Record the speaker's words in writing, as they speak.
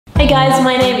Hey guys,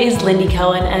 my name is Lindy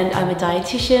Cohen and I'm a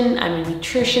dietitian, I'm a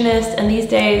nutritionist, and these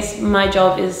days my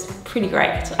job is pretty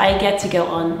great. I get to go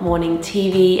on morning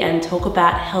TV and talk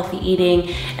about healthy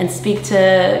eating and speak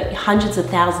to hundreds of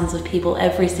thousands of people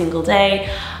every single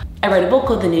day. I wrote a book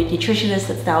called The Nude Nutritionist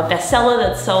that's now a bestseller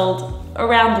that's sold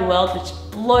around the world, which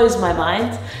blows my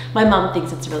mind. My mum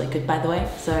thinks it's really good, by the way,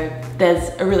 so there's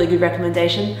a really good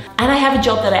recommendation. And I have a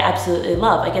job that I absolutely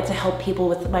love. I get to help people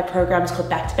with my programs called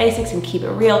Back to Basics and Keep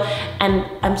It Real, and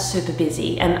I'm super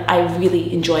busy and I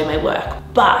really enjoy my work.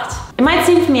 But it might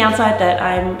seem from the outside that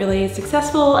I'm really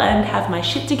successful and have my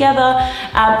shit together,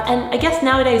 and I guess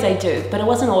nowadays I do, but it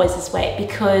wasn't always this way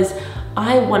because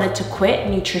I wanted to quit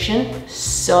nutrition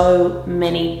so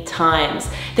many times.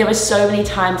 There were so many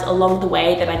times along the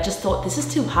way that I just thought, this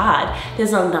is too hard.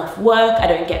 There's not enough work. I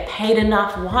don't get paid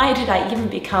enough. Why did I even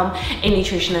become a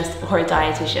nutritionist or a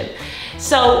dietitian?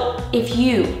 So if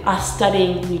you are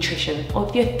studying nutrition, or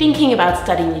if you're thinking about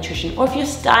studying nutrition, or if you're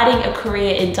starting a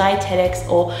career in dietetics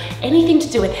or anything to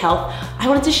do with health, I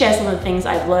wanted to share some of the things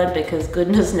I've learned, because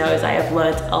goodness knows I have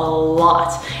learned a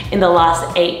lot in the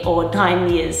last 8 or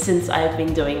 9 years since I've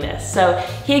been doing this. So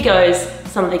here goes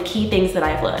some of the key things that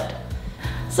I've learned.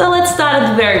 So let's start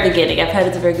at the very beginning. I've heard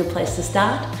it's a very good place to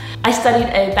start. I studied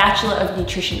a Bachelor of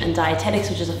Nutrition and Dietetics,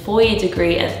 which is a 4-year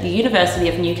degree at the University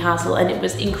of Newcastle, and it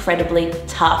was incredibly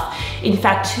tough. In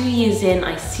fact, 2 years in,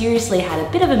 I seriously had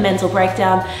a bit of a mental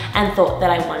breakdown and thought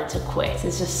that I wanted to quit.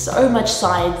 There's just so much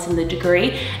science in the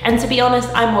degree, and to be honest,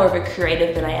 I'm more of a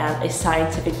creative than I am a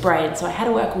scientific brain, so I had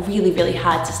to work really, really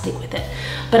hard to stick with it.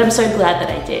 But I'm so glad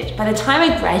that I did. By the time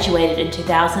I graduated in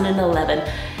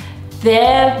 2011,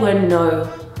 there were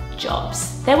no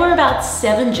jobs. There were about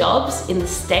 7 jobs in the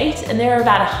state, and there were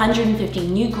about 150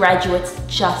 new graduates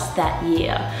just that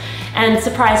year. And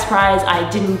surprise, surprise, I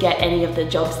didn't get any of the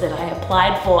jobs that I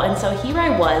applied for. And so here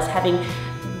I was having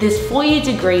this 4-year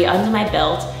degree under my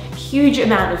belt, huge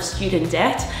amount of student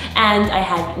debt, and I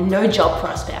had no job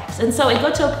prospects. And so it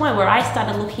got to a point where I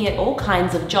started looking at all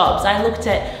kinds of jobs. I looked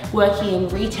at working in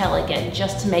retail again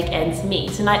just to make ends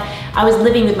meet. And I was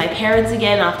living with my parents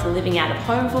again after living out of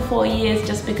home for 4 years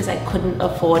just because I couldn't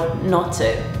afford not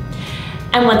to.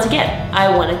 And once again,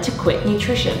 I wanted to quit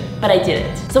nutrition, but I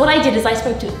didn't. So what I did is I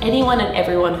spoke to anyone and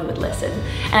everyone who would listen.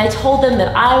 And I told them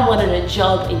that I wanted a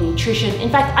job in nutrition. In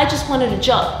fact, I just wanted a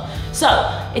job. So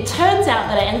it turns out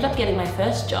that I ended up getting my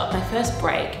first job, my first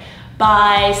break,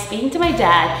 by speaking to my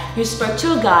dad, who spoke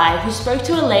to a guy, who spoke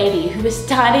to a lady who was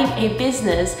starting a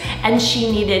business, and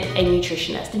she needed a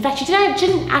nutritionist. In fact, she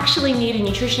didn't actually need a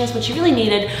nutritionist. What she really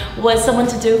needed was someone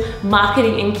to do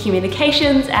marketing and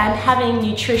communications, and having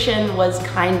nutrition was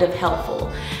kind of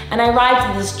helpful. And I arrived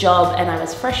at this job and I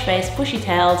was fresh-faced,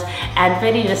 bushy-tailed, and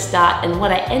ready to start, and what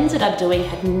I ended up doing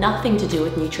had nothing to do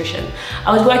with nutrition.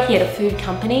 I was working at a food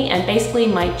company, and basically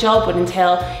my job would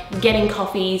entail getting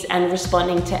coffees and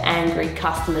responding to angry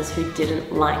customers who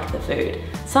didn't like the food.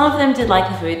 Some of them did like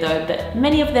the food though, but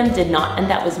many of them did not, and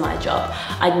that was my job.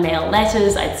 I'd mail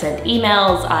letters, I'd send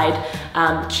emails,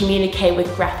 I'd communicate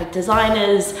with graphic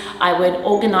designers, I would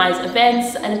organize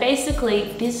events, and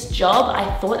basically this job I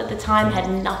thought at the time had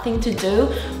nothing to do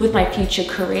with my future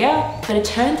career, but it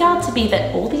turned out to be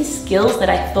that all these skills that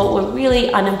I thought were really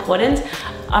unimportant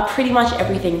are pretty much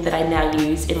everything that I now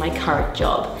use in my current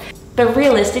job. But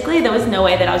realistically, there was no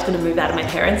way that I was going to move out of my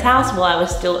parents' house while I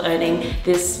was still earning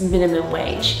this minimum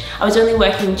wage. I was only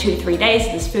working 2 to 3 days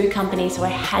at this food company, so I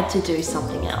had to do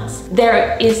something else.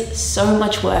 There is so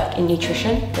much work in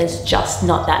nutrition, there's just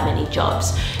not that many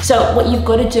jobs. So what you've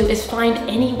got to do is find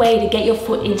any way to get your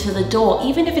foot into the door,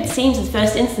 even if it seems at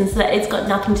first instance that it's got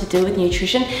nothing to do with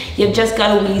nutrition. You've just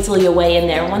got to weasel your way in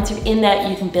there. And once you're in there,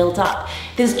 you can build up.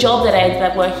 This job that I ended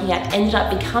up working at ended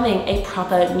up becoming a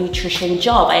proper nutrition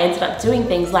job. I ended up doing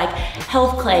things like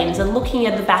health claims and looking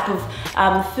at the back of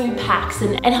food packs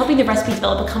and helping the recipe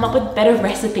developer come up with better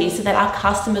recipes so that our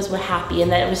customers were happy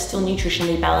and that it was still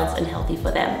nutritionally balanced and healthy for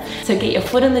them. So get your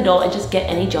foot in the door and just get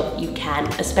any job that you can,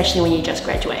 especially when you just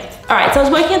graduate. All right, so I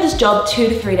was working at this job 2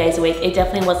 to 3 days a week. It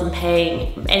definitely wasn't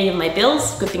paying any of my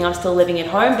bills. Good thing I'm still living at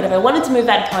home, but if I wanted to move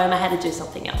out of home, I had to do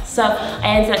something else. So I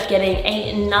ended up getting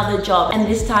another job, and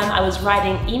this time I was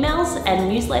writing emails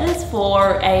and newsletters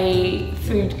for a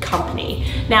food company.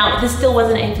 Now, this still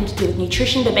wasn't anything to do with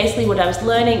nutrition, but basically what I was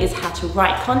learning is how to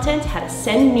write content, how to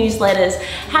send newsletters,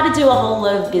 how to do a whole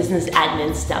lot of business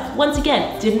admin stuff. Once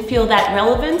again, didn't feel that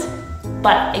relevant,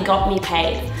 but it got me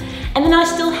paid. And then I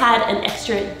still had an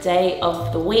extra day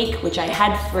of the week, which I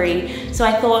had free. So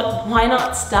I thought, why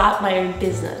not start my own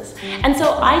business? And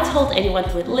so I told anyone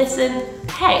who would listen,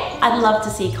 hey, I'd love to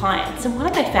see clients. And one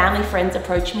of my family friends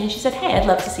approached me and she said, hey, I'd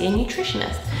love to see a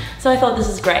nutritionist. So I thought, this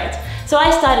is great. So I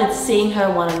started seeing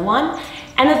her one-on-one,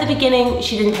 and at the beginning,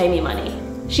 she didn't pay me money.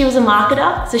 She was a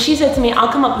marketer, so she said to me, I'll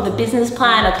come up with a business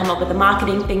plan, I'll come up with a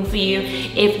marketing thing for you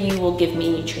if you will give me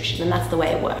nutrition, and that's the way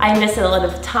it worked. I invested a lot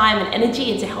of time and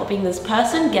energy into helping this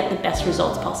person get the best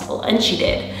results possible, and she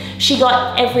did. She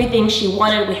got everything she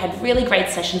wanted, we had really great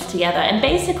sessions together, and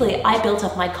basically I built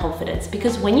up my confidence,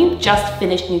 because when you just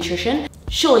finished nutrition,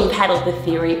 sure, you've had all the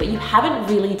theory, but you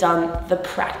haven't really done the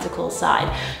practical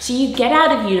side. So you get out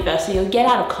of university or get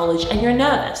out of college and you're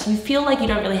nervous. You feel like you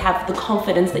don't really have the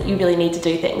confidence that you really need to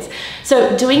do things.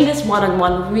 So doing this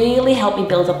one-on-one really helped me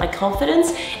build up my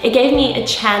confidence. It gave me a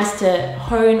chance to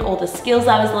hone all the skills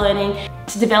I was learning,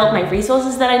 to develop my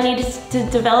resources that I needed to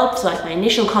develop, so like my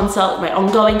initial consult, my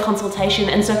ongoing consultation,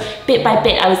 and so bit by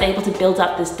bit I was able to build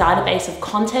up this database of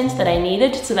content that I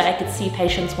needed so that I could see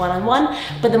patients one-on-one,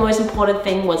 but the most important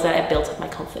thing was that I built up my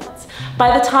confidence.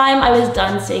 By the time I was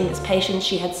done seeing this patient,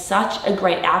 she had such a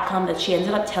great outcome that she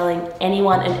ended up telling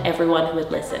anyone and everyone who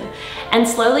would listen. And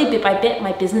slowly, bit by bit,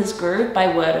 my business grew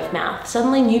by word of mouth.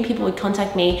 Suddenly new people would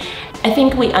contact me. I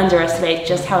think we underestimate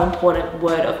just how important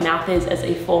word of mouth is as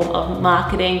a form of marketing.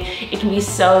 It can be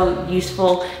so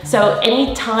useful. So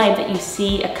any time that you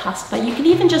see a customer, you can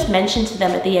even just mention to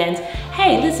them at the end,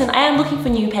 hey, listen, I am looking for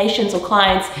new patients or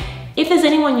clients. If there's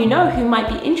anyone you know who might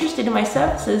be interested in my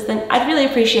services, then I'd really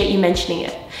appreciate you mentioning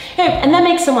it. And that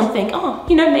makes someone think, oh,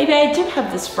 maybe I do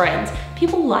have this friend.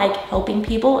 People like helping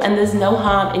people, and there's no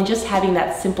harm in just having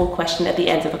that simple question at the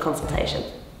end of a consultation.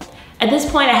 At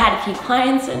this point, I had a few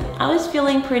clients and I was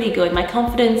feeling pretty good. My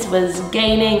confidence was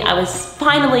gaining. I was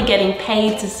finally getting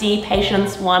paid to see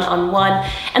patients one-on-one.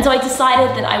 And so I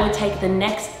decided that I would take the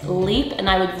next leap and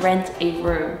I would rent a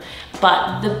room.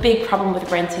 But the big problem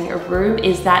with renting a room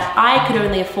is that I could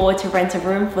only afford to rent a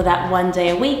room for that 1 day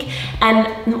a week.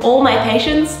 And all my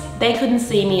patients, they couldn't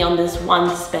see me on this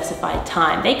one specified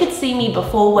time. They could see me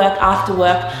before work, after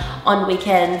work, on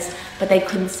weekends, but they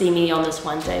couldn't see me on this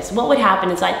 1 day. So what would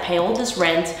happen is I'd pay all this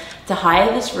rent to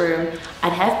hire this room,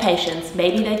 I'd have patients,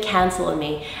 maybe they'd cancel on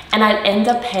me, and I'd end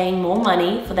up paying more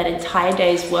money for that entire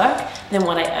day's work than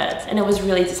what I earned, and it was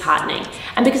really disheartening.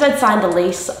 And because I'd signed the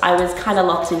lease, I was kind of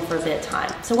locked in for a bit of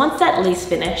time. So once that lease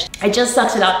finished, I just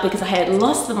sucked it up because I had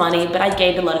lost the money, but I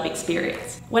gained a lot of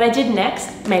experience. What I did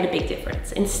next made a big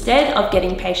difference. Instead of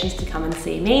getting patients to come and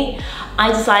see me,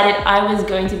 I decided I was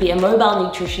going to be a mobile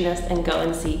nutritionist and go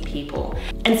and see people.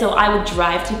 And so I would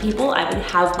drive to people, I would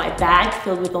have my bag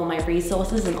filled with all my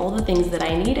resources and all the things that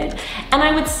I needed, and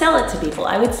I would sell it to people.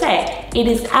 I would say, it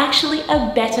is actually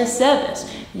a better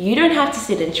service. You don't have to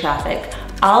sit in traffic.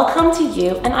 I'll come to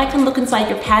you and I can look inside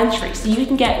your pantry so you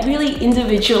can get really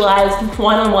individualized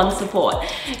one-on-one support.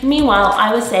 Meanwhile,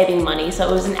 I was saving money, so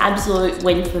it was an absolute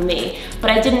win for me, but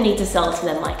I didn't need to sell it to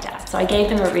them like that. So I gave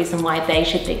them a reason why they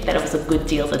should think that it was a good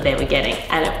deal that they were getting,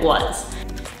 and it was.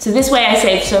 So this way I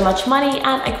saved so much money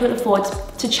and I could afford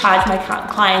to charge my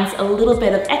clients a little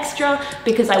bit of extra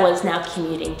because I was now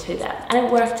commuting to them, and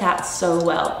it worked out so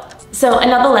well. So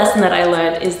another lesson that I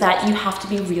learned is that you have to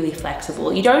be really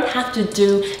flexible. You don't have to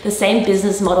do the same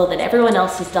business model that everyone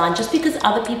else has done. Just because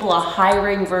other people are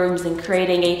hiring rooms and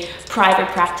creating a private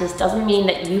practice doesn't mean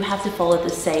that you have to follow the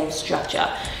same structure.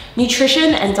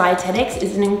 Nutrition and dietetics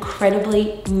is an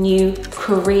incredibly new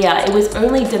career. It was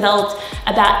only developed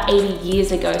about 80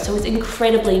 years ago, so it's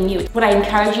incredibly new. What I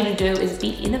encourage you to do is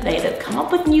be innovative, come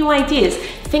up with new ideas,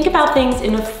 think about things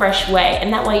in a fresh way,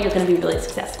 and that way you're going to be really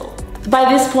successful.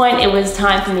 By this point, it was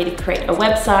time for me to create a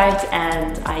website,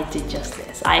 and I did just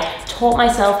this. I taught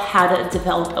myself how to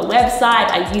develop a website.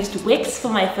 I used Wix for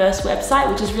my first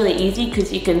website, which is really easy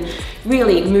because you can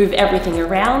really move everything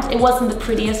around. It wasn't the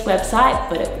prettiest website,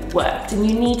 but it worked. And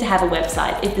you need to have a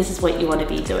website if this is what you want to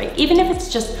be doing. Even if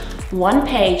it's just one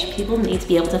page, people need to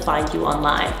be able to find you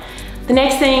online. The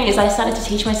next thing is I started to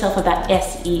teach myself about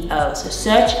SEO, so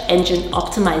search engine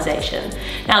optimization.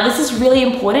 Now this is really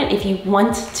important if you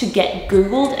want to get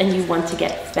Googled and you want to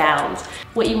get found.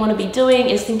 What you want to be doing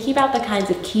is thinking about the kinds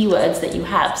of keywords that you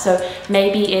have. So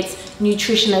maybe it's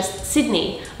nutritionist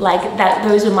Sydney, like that.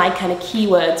 Those are my kind of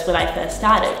keywords when I first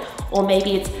started. Or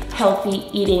maybe it's healthy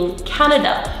eating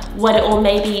Canada, or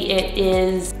maybe it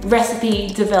is recipe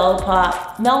developer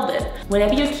Melbourne.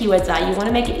 Whatever your keywords are, you want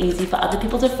to make it easy for other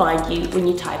people to find you when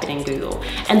you type it in Google.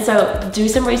 And so do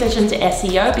some research into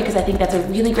SEO because I think that's a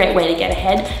really great way to get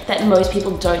ahead that most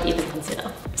people don't even consider.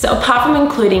 So apart from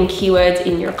including keywords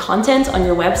in your content on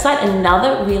your website,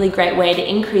 another really great way to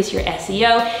increase your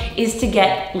SEO is to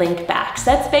get link backs.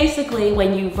 That's basically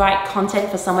when you write content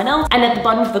for someone else and at the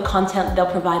bottom of the content, they'll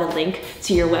provide a link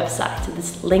to your website. So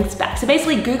this links back. So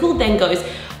basically Google then goes,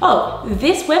 oh,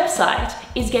 this website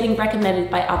is getting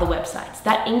recommended by other websites.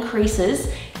 That increases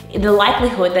the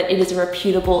likelihood that it is a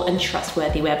reputable and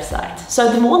trustworthy website.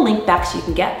 So the more link backs you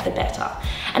can get, the better.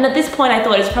 And at this point, I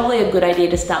thought it's probably a good idea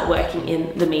to start working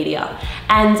in the media.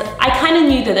 And I kind of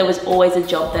knew that there was always a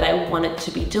job that I wanted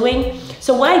to be doing.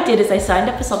 So what I did is I signed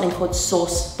up for something called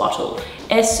Source Bottle,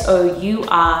 SOURCE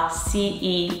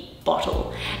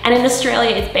Bottle. And in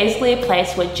Australia, it's basically a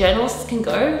place where journalists can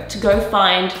go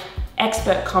find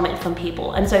expert comment from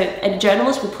people. And so a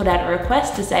journalist will put out a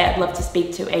request to say, I'd love to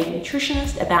speak to a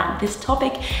nutritionist about this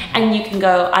topic, and you can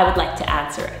go, I would like to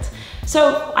answer it.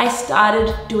 So I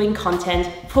started doing content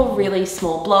for really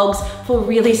small blogs, for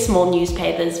really small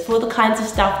newspapers, for the kinds of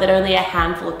stuff that only a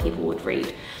handful of people would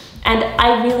read. And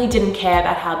I really didn't care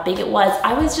about how big it was.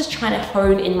 I was just trying to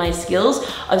hone in my skills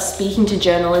of speaking to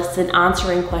journalists and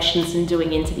answering questions and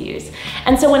doing interviews.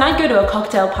 And so when I'd go to a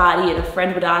cocktail party and a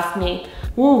friend would ask me,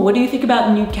 "Ooh, what do you think about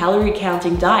the new calorie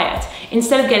counting diet?"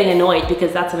 Instead of getting annoyed,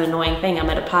 because that's an annoying thing, I'm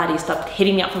at a party, stop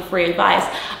hitting me up for free advice,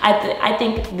 I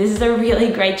think this is a really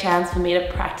great chance for me to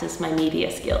practice my media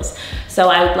skills. So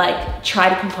I would like try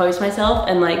to compose myself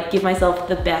and like give myself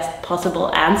the best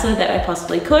possible answer that I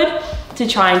possibly could to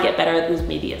try and get better at those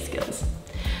media skills.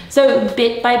 So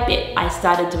bit by bit, I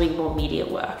started doing more media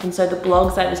work. And so the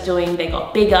blogs I was doing, they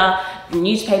got bigger. The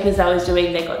newspapers I was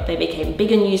doing, they became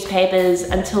bigger newspapers,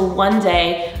 until one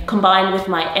day, combined with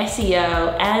my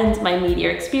SEO and my media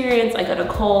experience, I got a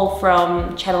call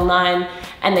from Channel 9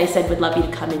 and they said, we'd love you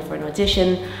to come in for an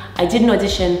audition. I did an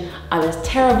audition. I was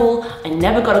terrible. I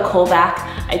never got a call back.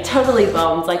 I totally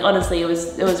bombed. Like honestly, it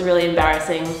was really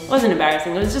embarrassing. It wasn't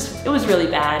embarrassing. It was really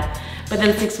bad. But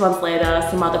then 6 months later,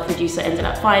 some other producer ended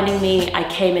up finding me. I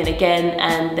came in again,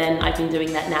 and then I've been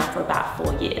doing that now for about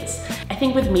 4 years. I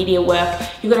think with media work,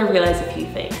 you've got to realize a few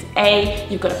things. A,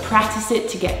 you've got to practice it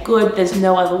to get good. There's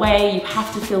no other way. You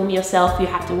have to film yourself. You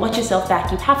have to watch yourself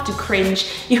back. You have to cringe.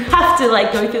 You have to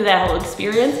like go through that whole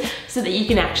experience so that you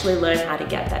can actually learn how to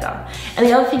get better. And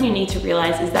the other thing you need to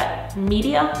realize is that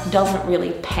media doesn't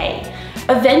really pay.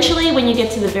 Eventually, when you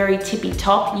get to the very tippy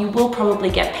top, you will probably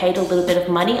get paid a little bit of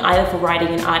money, either for writing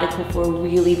an article for a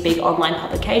really big online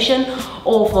publication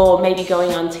or for maybe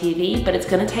going on TV, but it's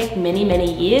gonna take many,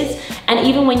 many years. And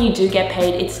even when you do get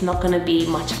paid, it's not gonna be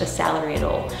much of a salary at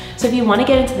all. So if you wanna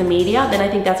get into the media, then I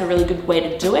think that's a really good way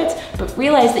to do it, but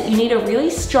realize that you need a really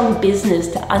strong business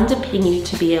to underpin you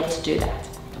to be able to do that.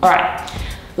 All right,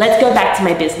 let's go back to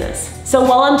my business. So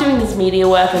while I'm doing this media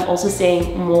work, I'm also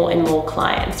seeing more and more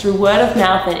clients. Through word of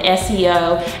mouth and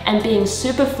SEO and being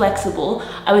super flexible,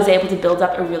 I was able to build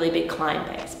up a really big client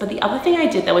base. But the other thing I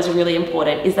did that was really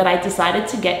important is that I decided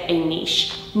to get a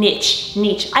niche.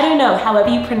 I don't know, however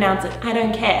you pronounce it, I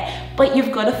don't care. But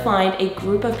you've got to find a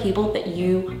group of people that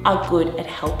you are good at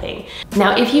helping.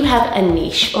 Now, if you have a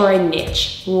niche or a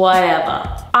niche, whatever,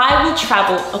 I will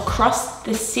travel across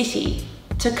the city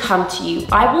to come to you.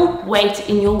 I will wait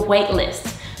in your wait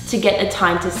list to get a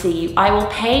time to see you. I will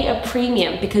pay a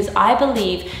premium because I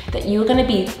believe that you're gonna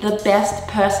be the best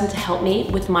person to help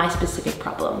me with my specific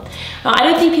problem. Now, I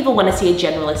don't think people wanna see a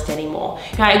generalist anymore.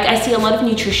 You know, I see a lot of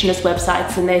nutritionist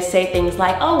websites and they say things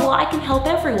like, oh, well, I can help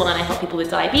everyone. I help people with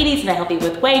diabetes and I help people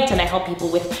with weight and I help people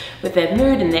with their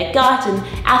mood and their gut and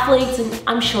athletes, and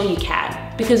I'm sure you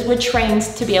can because we're trained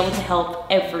to be able to help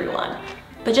everyone.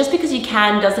 But just because you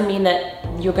can doesn't mean that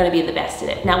you're gonna be the best at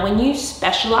it. Now, when you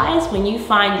specialize, when you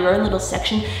find your own little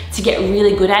section to get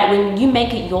really good at, when you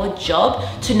make it your job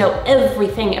to know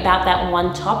everything about that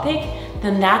one topic,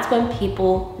 then that's when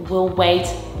people will wait,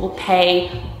 will pay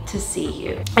to see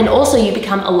you. And also you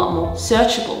become a lot more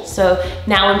searchable. So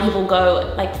now when people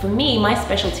go, like for me, my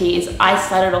specialty is I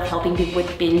started off helping people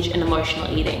with binge and emotional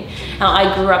eating. Now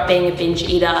I grew up being a binge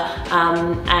eater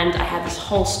and I have this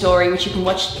whole story which you can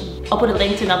watch. I'll put a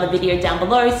link to another video down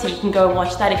below so you can go and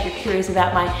watch that if you're curious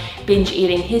about my binge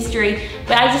eating history.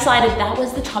 But I decided that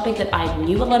was the topic that I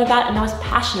knew a lot about and I was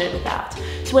passionate about.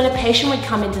 So when a patient would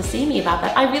come in to see me about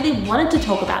that, I really wanted to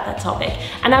talk about that topic.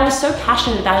 And I was so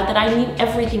passionate about it that I knew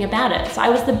everything about it. So I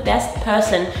was the best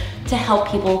person to help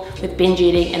people with binge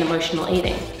eating and emotional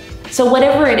eating. So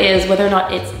whatever it is, whether or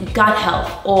not it's gut health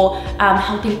or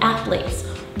helping athletes,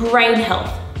 brain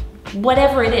health,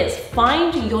 whatever it is,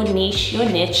 find your niche, your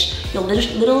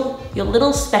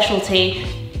little specialty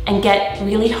and get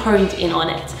really honed in on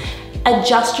it.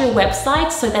 Adjust your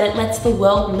website so that it lets the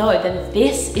world know that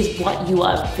this is what you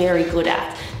are very good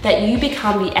at. that you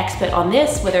become the expert on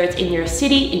this, whether it's in your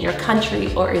city, in your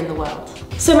country, or in the world.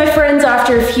 So my friends,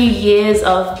 after a few years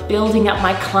of building up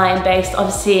my client base,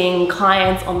 of seeing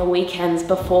clients on the weekends,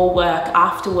 before work,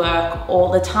 after work,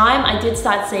 all the time, I did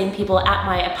start seeing people at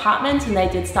my apartment, and they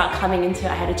did start coming into,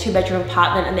 I had a 2-bedroom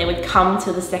apartment, and they would come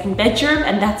to the 2nd bedroom,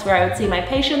 and that's where I would see my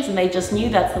patients, and they just knew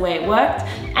that's the way it worked,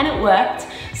 and it worked.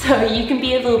 So you can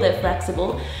be a little bit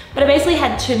flexible. But I basically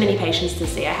had too many patients to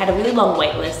see. I had a really long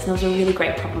wait list, and it was a really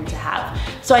great problem to have.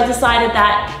 So I decided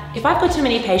that if I've got too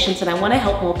many patients and I want to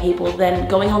help more people, then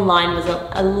going online was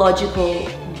a logical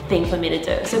thing for me to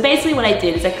do. So basically what I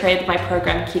did is I created my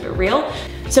program, Keep It Real.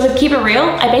 So with Keep It Real,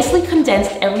 I basically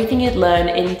condensed everything you'd learn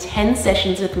in 10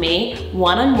 sessions with me,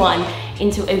 one-on-one,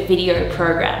 into a video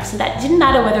program. So that didn't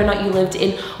matter whether or not you lived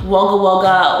in Wagga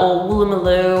Wagga or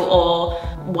Woolloomooloo or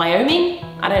Wyoming,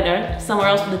 I don't know, somewhere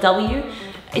else with a W.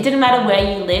 It didn't matter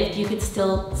where you lived, you could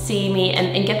still see me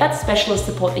and get that specialist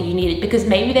support that you needed, because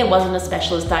maybe there wasn't a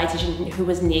specialist dietitian who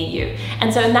was near you.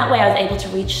 And so in that way I was able to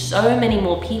reach so many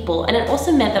more people, and it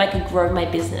also meant that I could grow my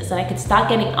business and I could start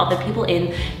getting other people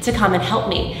in to come and help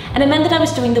me. And it meant that I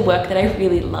was doing the work that I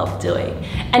really love doing.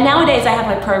 And nowadays I have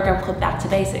my program called Back to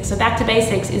Basics. So Back to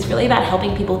Basics is really about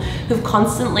helping people who've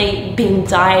constantly been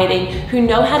dieting, who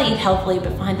know how to eat healthily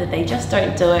but find that they just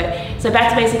don't do it. So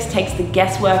Back to Basics takes the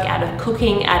guesswork out of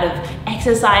cooking, out of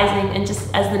exercising, and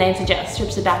just, as the name suggests,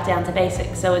 strips it back down to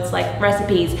basics. So it's like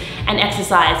recipes and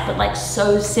exercise, but like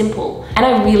so simple. And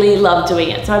I really love doing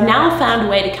it. So I've now found a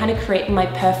way to kind of create my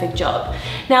perfect job.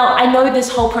 Now, I know this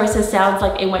whole process sounds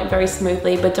like it went very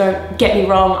smoothly, but don't get me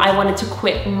wrong, I wanted to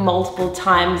quit multiple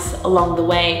times along the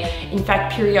way. In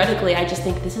fact, periodically, I just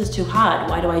think this is too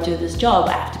hard. Why do I do this job?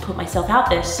 I have to put myself out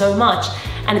there so much,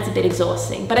 and it's a bit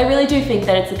exhausting. But I really do think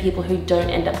that it's the people who don't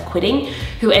end up quitting,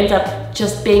 who end up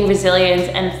just being resilient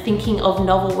and thinking of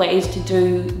novel ways to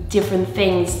do different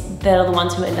things, that are the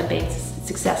ones who end up being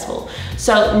successful.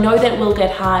 So know that it will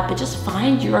get hard, but just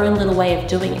find your own little way of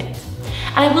doing it.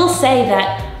 And I will say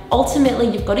that ultimately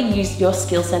you've got to use your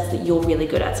skill sets that you're really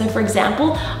good at. So for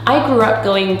example, I grew up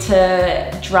going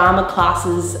to drama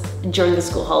classes during the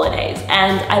school holidays,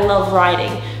 and I love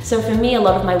writing. So for me, a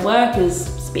lot of my work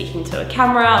is speaking to a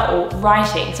camera or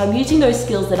writing. So I'm using those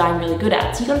skills that I'm really good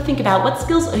at. So you got to think about, what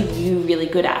skills are you really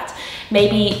good at?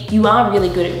 Maybe you are really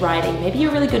good at writing. Maybe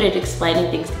you're really good at explaining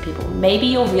things to people. Maybe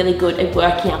you're really good at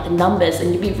working out the numbers,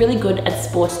 and you'd be really good at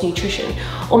sports nutrition.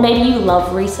 Or maybe you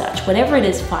love research. Whatever it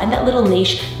is, find that little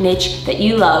niche that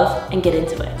you love and get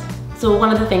into it. So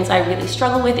one of the things I really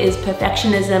struggle with is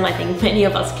perfectionism. I think many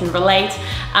of us can relate.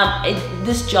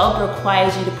 This job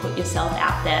requires you to put yourself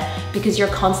out there, because you're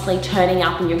constantly turning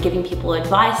up and you're giving people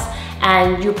advice,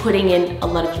 and you're putting in a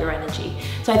lot of your energy.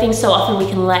 So I think so often we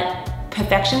can let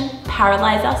perfection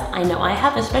paralyze us. I know I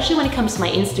have, especially when it comes to my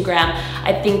Instagram.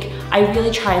 I think I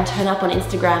really try and turn up on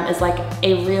Instagram as like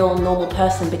a real normal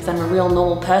person, because I'm a real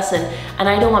normal person, and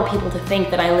I don't want people to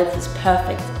think that I live this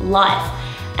perfect life.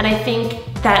 And I think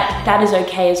that is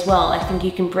okay as well. I think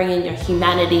you can bring in your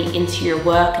humanity into your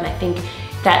work, and I think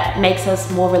that makes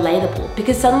us more relatable,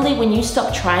 because suddenly when you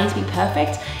stop trying to be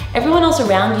perfect, everyone else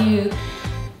around you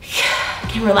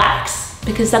can relax,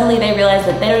 because suddenly they realize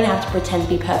that they don't have to pretend to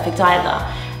be perfect either.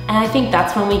 And I think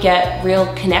that's when we get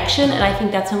real connection, and I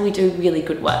think that's when we do really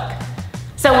good work.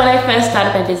 So when I first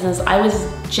started my business, I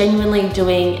was genuinely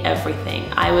doing everything.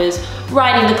 I was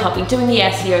writing the copy, doing the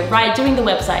SEO, doing the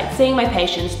website, seeing my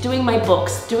patients, doing my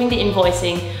books, doing the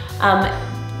invoicing,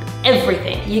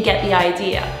 everything. You get the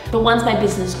idea. But once my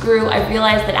business grew, I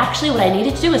realized that actually what I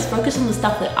needed to do was focus on the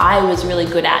stuff that I was really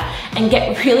good at, and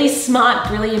get really smart,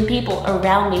 brilliant people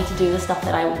around me to do the stuff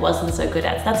that I wasn't so good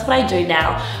at. So that's what I do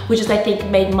now, which is, I think,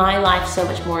 made my life so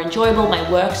much more enjoyable,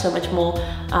 my work so much more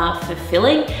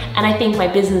fulfilling, and I think my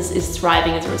business is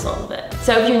thriving as a result of it.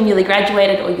 So if you're newly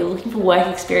graduated or you're looking for work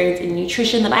experience in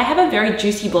nutrition, then I have a very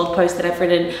juicy blog post that I've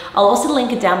written. I'll also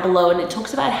link it down below, and it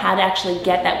talks about how to actually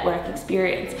get that work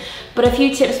experience. But a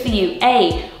few tips for you.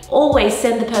 Always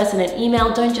send the person an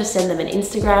email. Don't just send them an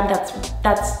Instagram.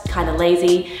 That's kind of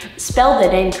lazy. Spell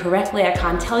their name correctly. I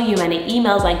can't tell you how many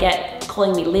emails I get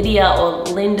calling me Lydia or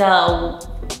Linda or,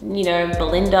 you know,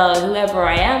 Belinda, whoever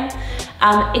I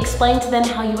am. Explain to them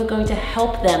how you are going to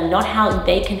help them, not how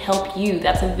they can help you.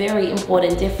 That's a very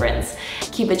important difference.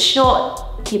 Keep it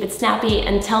short, keep it snappy,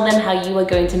 and tell them how you are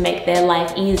going to make their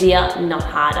life easier, not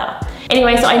harder.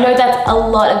 Anyway, so I know that's a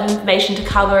lot of information to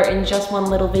cover in just one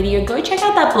little video. Go check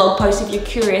out that blog post if you're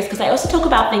curious, because I also talk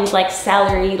about things like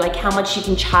salary, like how much you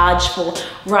can charge for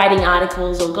writing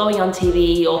articles or going on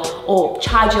TV or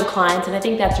charge your clients, and I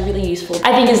think that's really useful.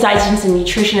 I think as dietitians and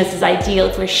nutritionists it's ideal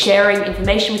if we're sharing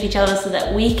information with each other so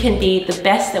that we can be the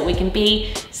best that we can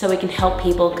be, so we can help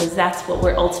people, because that's what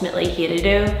we're ultimately here to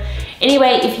do.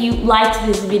 Anyway, if you liked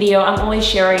this video, I'm always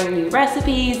sharing new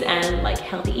recipes and like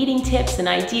healthy eating tips and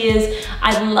ideas.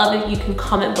 I'd love if you can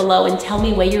comment below and tell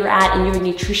me where you're at in your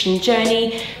nutrition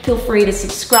journey. Feel free to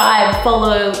subscribe,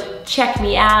 follow, check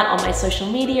me out on my social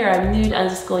media. I'm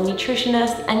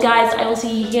nude_nutritionist. And guys, I will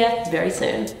see you here very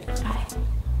soon. Bye.